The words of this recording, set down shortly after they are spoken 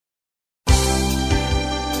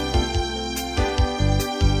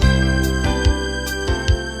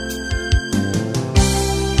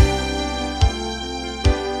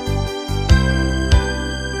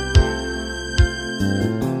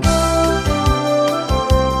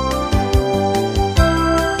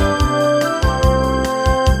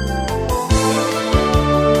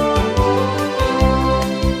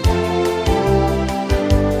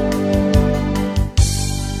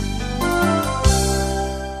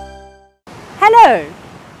Hello!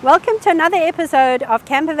 Welcome to another episode of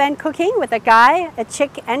Campervan Cooking with a guy, a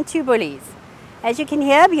chick and two bullies. As you can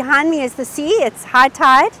hear, behind me is the sea. It's high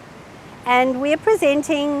tide and we're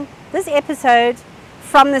presenting this episode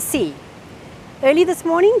from the sea. Early this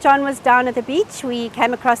morning, John was down at the beach. We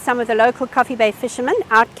came across some of the local Coffee Bay fishermen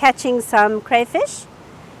out catching some crayfish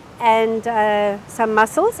and some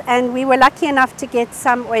mussels, and we were lucky enough to get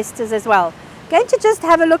some oysters as well. Going to just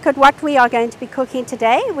have a look at what we are going to be cooking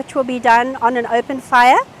today, which will be done on an open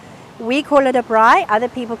fire. We call it a braai, other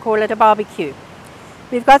people call it a barbecue.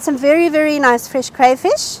 We've got some very nice fresh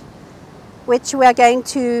crayfish, which we are going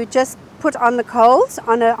to just put on the coals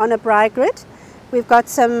on a braai grid. We've got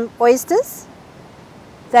some oysters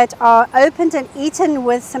that are opened and eaten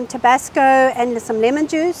with some Tabasco and some lemon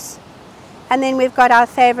juice. And then we've got our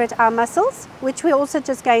favorite, our mussels, which we're also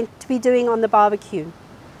just going to be doing on the barbecue.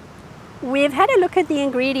 We've had a look at the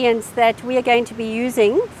ingredients that we are going to be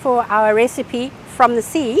using for our recipe from the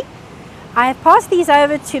sea. I have passed these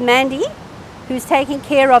over to Mandy, who's taking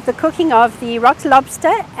care of the cooking of the rock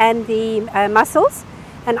lobster and the mussels,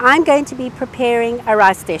 and I'm going to be preparing a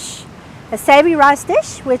rice dish, a savory rice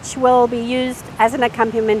dish which will be used as an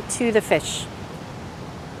accompaniment to the fish.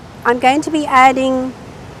 I'm going to be adding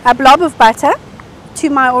a blob of butter to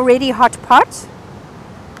my already hot pot.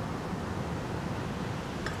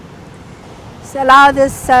 So allow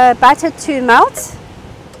this butter to melt,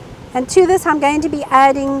 and to this I'm going to be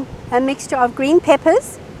adding a mixture of green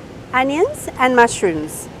peppers, onions and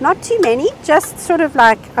mushrooms. Not too many, just sort of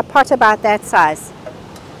like a pot about that size.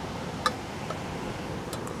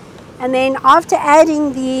 And then after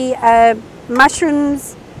adding the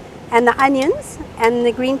mushrooms and the onions and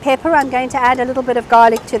the green pepper, I'm going to add a little bit of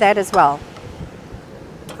garlic to that as well.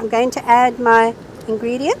 I'm going to add my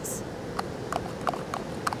ingredients,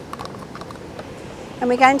 and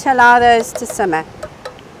we're going to allow those to simmer.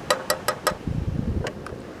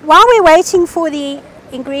 While we're waiting for the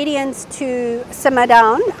ingredients to simmer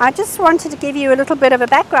down, I just wanted to give you a little bit of a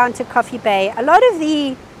background to Coffee Bay. A lot of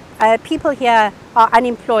the people here are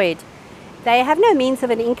unemployed. They have no means of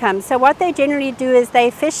an income, so what they generally do is they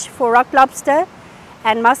fish for rock lobster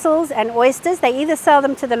and mussels and oysters. They either sell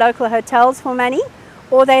them to the local hotels for money,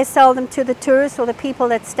 or they sell them to the tourists or the people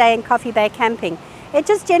that stay in Coffee Bay camping. It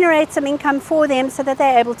just generates some income for them so that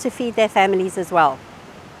they're able to feed their families as well.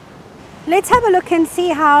 Let's have a look and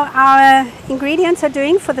see how our ingredients are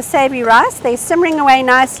doing for the savory rice. They're simmering away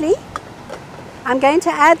nicely. I'm going to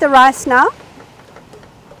add the rice now,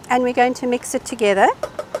 and we're going to mix it together.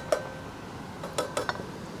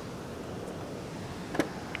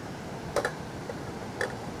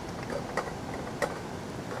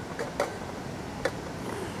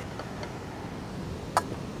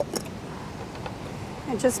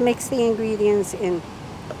 And just mix the ingredients in.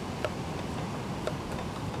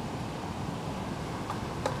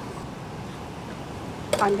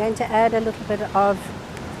 I'm going to add a little bit of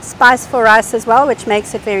spice for rice as well, which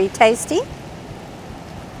makes it very tasty.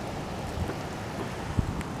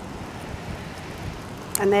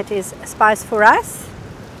 And that is spice for rice.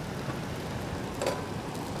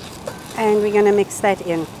 And we're going to mix that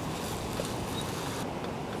in.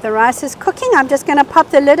 The rice is cooking. I'm just going to pop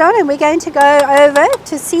the lid on, and we're going to go over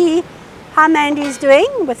to see how Mandy is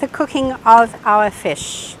doing with the cooking of our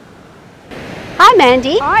fish. Hi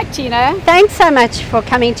Mandy. Hi Tina. Thanks so much for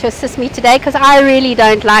coming to assist me today, because I really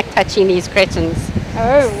don't like touching these cretins.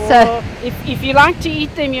 Oh, well, if you like to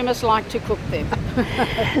eat them, you must like to cook them.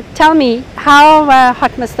 Tell me, how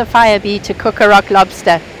hot must the fire be to cook a rock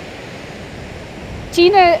lobster?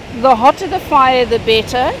 Tina, the hotter the fire, the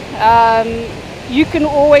better. You can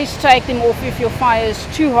always take them off if your fire is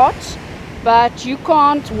too hot, but you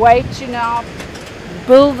can't wait to now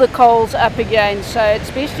build the coals up again, so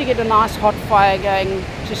it's best to get a nice hot fire going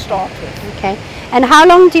to start with. Okay, and how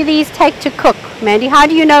long do these take to cook, Mandy? How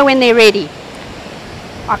do you know when they're ready?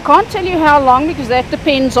 I can't tell you how long, because that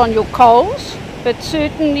depends on your coals, but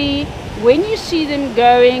certainly when you see them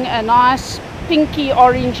going a nice pinky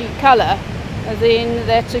orangey color, then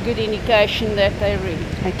that's a good indication that they're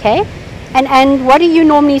ready. Okay. And what do you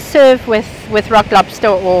normally serve with rock lobster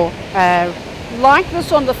or like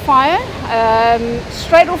this on the fire?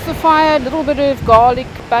 Straight off the fire, a little bit of garlic,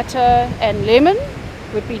 butter and lemon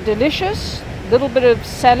would be delicious. A little bit of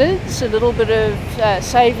salads, a little bit of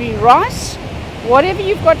savory rice, whatever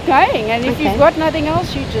you've got going. And if you've got nothing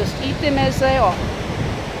else, you just eat them as they are.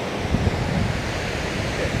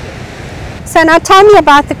 So now tell me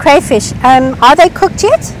about the crayfish. Are they cooked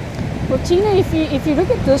yet? Well, Tina, if you look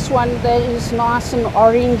at this one, that is nice and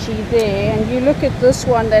orangey there, and you look at this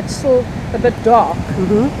one that's still a bit dark,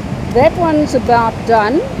 that one's about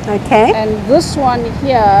done. Okay. And this one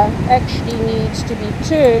here actually needs to be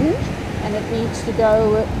turned, and it needs to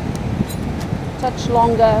go a touch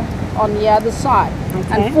longer on the other side.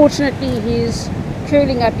 Okay. Unfortunately, he's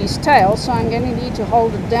curling up his tail, so I'm going to need to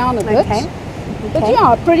hold it down a bit. Okay. But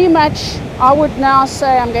yeah, pretty much I would now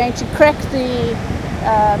say I'm going to crack the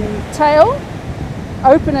tail,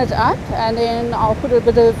 open it up, and then I'll put a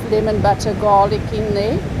bit of lemon butter, garlic in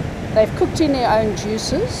there. They've cooked in their own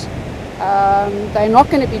juices. They're not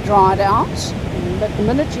going to be dried out, but the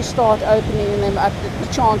minute you start opening them up, the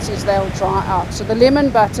chances they'll dry out. So the lemon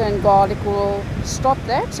butter and garlic will stop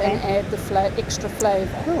that and add the extra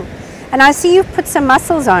flavour. Cool. And I see you've put some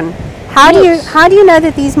mussels on. How do you know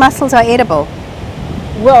that these mussels are edible?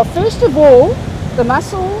 Well, first of all, the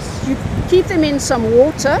mussels, you keep them in some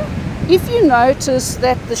water. If you notice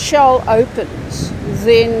that the shell opens,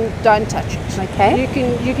 then don't touch it. Okay. You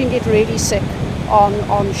can get really sick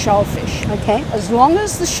on shellfish. Okay. As long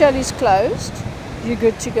as the shell is closed, you're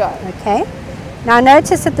good to go. Okay. Now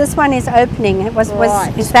notice that this one is opening.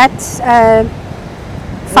 Right. Is that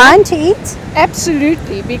fine to eat?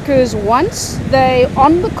 Absolutely, because once they're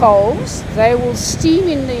on the coals, they will steam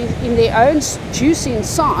in their own juice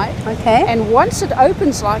inside. Okay. And once it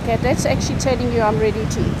opens like that, that's actually telling you I'm ready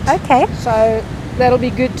to eat. Okay. So that'll be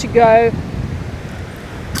good to go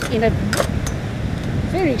in a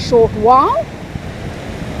very short while.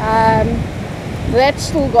 That's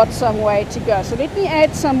still got some way to go. So let me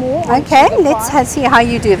add some more. Okay, let's see how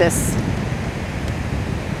you do this.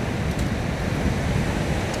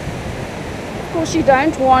 Of course, you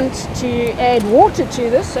don't want to add water to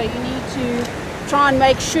this, so you need to try and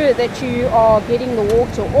make sure that you are getting the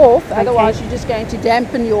water off. Okay. Otherwise, you're just going to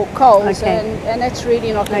dampen your coals, and that's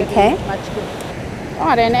really not going to do much good.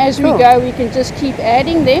 Right, and as we go, we can just keep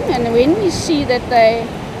adding them, and when we see that they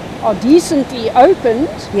are decently opened,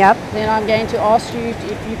 then I'm going to ask you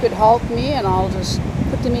if you could help me, and I'll just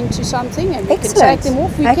put them into something and we can take them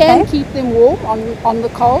off. We can keep them warm on the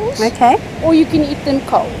coals, or you can eat them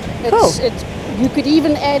cold. You could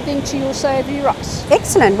even add them to your savoury rice.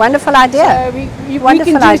 Excellent, wonderful idea. So we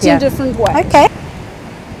can do it in different ways. Okay.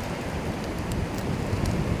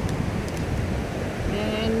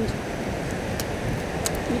 And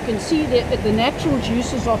you can see that the natural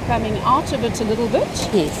juices are coming out of it a little bit.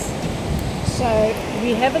 Yes. So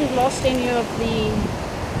we haven't lost any of the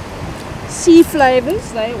sea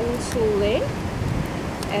flavours, they're all still there.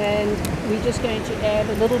 And we're just going to add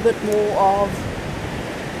a little bit more of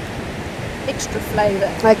extra flavour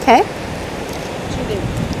to them.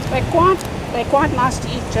 They're quite nice to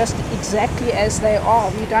eat just exactly as they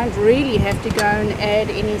are. You don't really have to go and add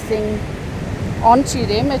anything onto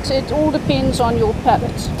them. It all depends on your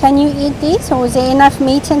palate. Can you eat these, or is there enough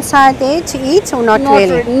meat inside there to eat, or not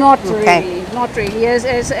really? Not really. As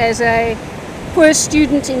a poor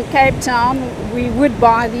student in Cape Town, we would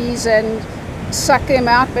buy these and suck them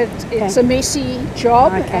out, but it's a messy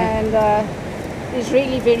job, and there's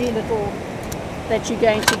really very little that you're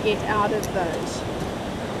going to get out of those.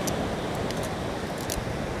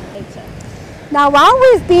 Now, while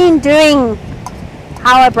we've been doing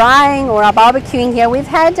our braaiing or our barbecuing here, we've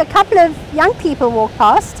had a couple of young people walk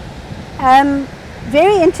past,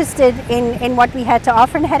 very interested in what we had to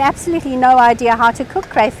offer, and had absolutely no idea how to cook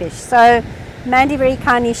crayfish. So Mandy very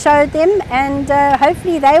kindly showed them, and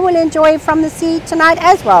hopefully they will enjoy from the sea tonight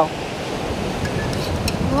as well.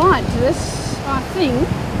 Right, this I think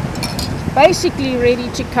basically ready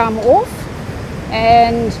to come off,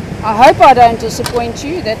 and I hope I don't disappoint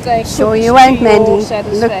you that they sure you won't, Mandy.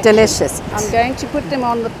 Look delicious. I'm going to put them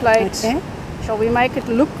on the plate. Shall we make it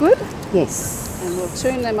look good? Yes. And we'll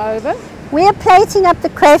turn them over. We're plating up the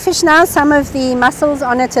crayfish now, some of the mussels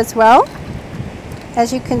on it as well.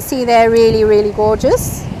 As you can see, they're really, really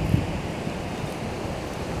gorgeous.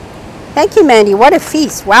 Thank you, Mandy. What a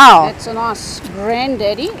feast. Wow. That's a nice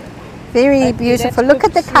granddaddy. Very beautiful. Look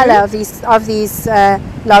at the color of these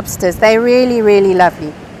lobsters. They're really, really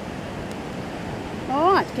lovely.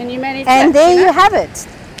 All right, can you manage and there you have it.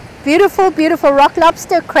 Beautiful, beautiful rock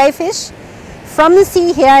lobster crayfish from the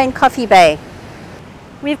sea here in Coffee Bay.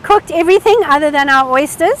 We've cooked everything other than our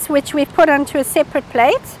oysters, which we've put onto a separate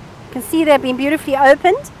plate. You can see they've been beautifully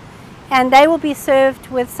opened, and they will be served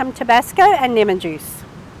with some Tabasco and lemon juice.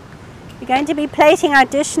 We're going to be plating our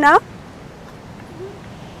dish now.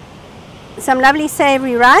 Some lovely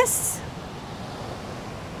savoury rice.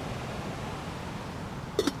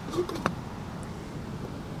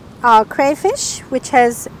 Our crayfish, which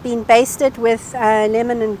has been basted with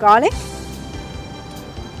lemon and garlic.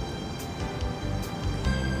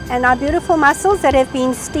 And our beautiful mussels that have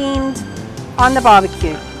been steamed on the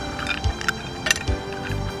barbecue.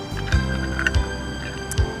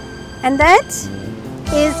 And that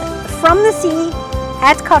is From the Sea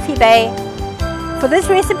at Coffee Bay. For this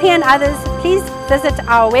recipe and others, please visit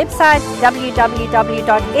our website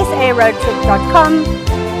www.saroadtrip.com.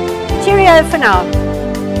 Cheerio for now.